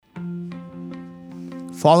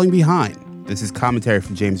Falling Behind. This is commentary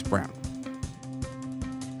from James Brown.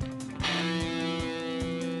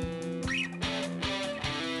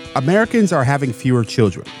 Americans are having fewer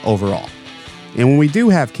children overall. And when we do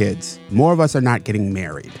have kids, more of us are not getting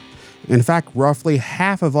married. In fact, roughly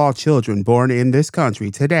half of all children born in this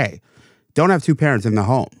country today don't have two parents in the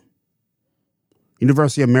home.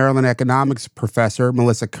 University of Maryland economics professor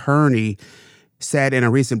Melissa Kearney said in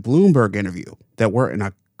a recent Bloomberg interview that we're in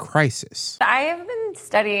a crisis. I have been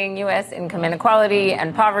studying U.S. income inequality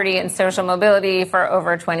and poverty and social mobility for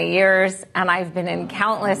over 20 years, and I've been in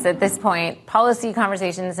countless, at this point, policy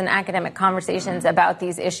conversations and academic conversations about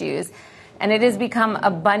these issues. And it has become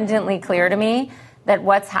abundantly clear to me that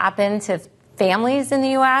what's happened to families in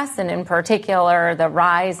the U.S., and in particular, the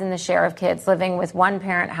rise in the share of kids living with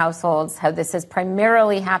one-parent households, how this has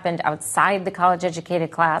primarily happened outside the college-educated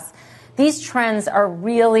class, these trends are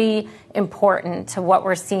really important to what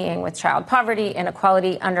we're seeing with child poverty,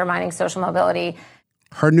 inequality, undermining social mobility.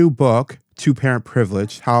 Her new book, Two-Parent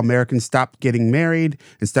Privilege, How Americans Stopped Getting Married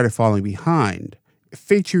and Started Falling Behind,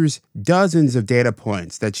 features dozens of data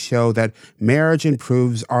points that show that marriage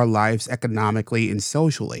improves our lives economically and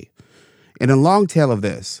socially. And a long tail of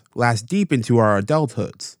this lasts deep into our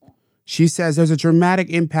adulthoods. She says there's a dramatic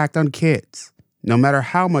impact on kids, no matter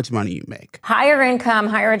how much money you make. Higher income,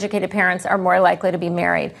 higher educated parents are more likely to be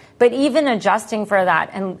married. But even adjusting for that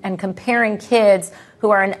and comparing kids who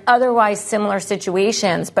are in otherwise similar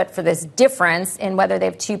situations, but for this difference in whether they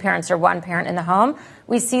have two parents or one parent in the home,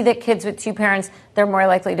 we see that kids with two parents, they're more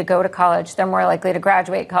likely to go to college, they're more likely to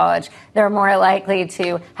graduate college, they're more likely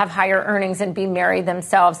to have higher earnings and be married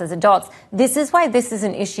themselves as adults. This is why this is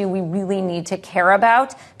an issue we really need to care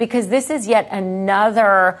about, because this is yet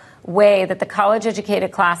another way that the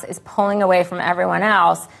college-educated class is pulling away from everyone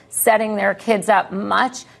else, setting their kids up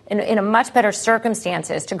in a much better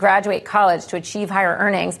circumstances to graduate college, to achieve higher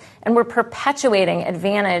earnings, and we're perpetuating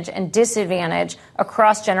advantage and disadvantage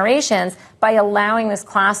across generations by allowing this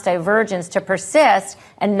class divergence to persist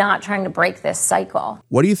and not trying to break this cycle.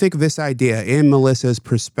 What do you think of this idea in Melissa's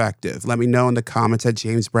perspective? Let me know in the comments at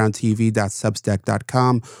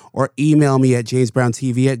jamesbrowntv.substack.com or email me at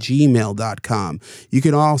jamesbrowntv@gmail.com. You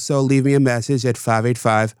can also leave me a message at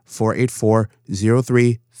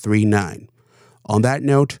 585-484-0339. On that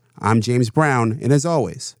note, I'm James Brown, and as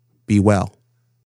always, be well.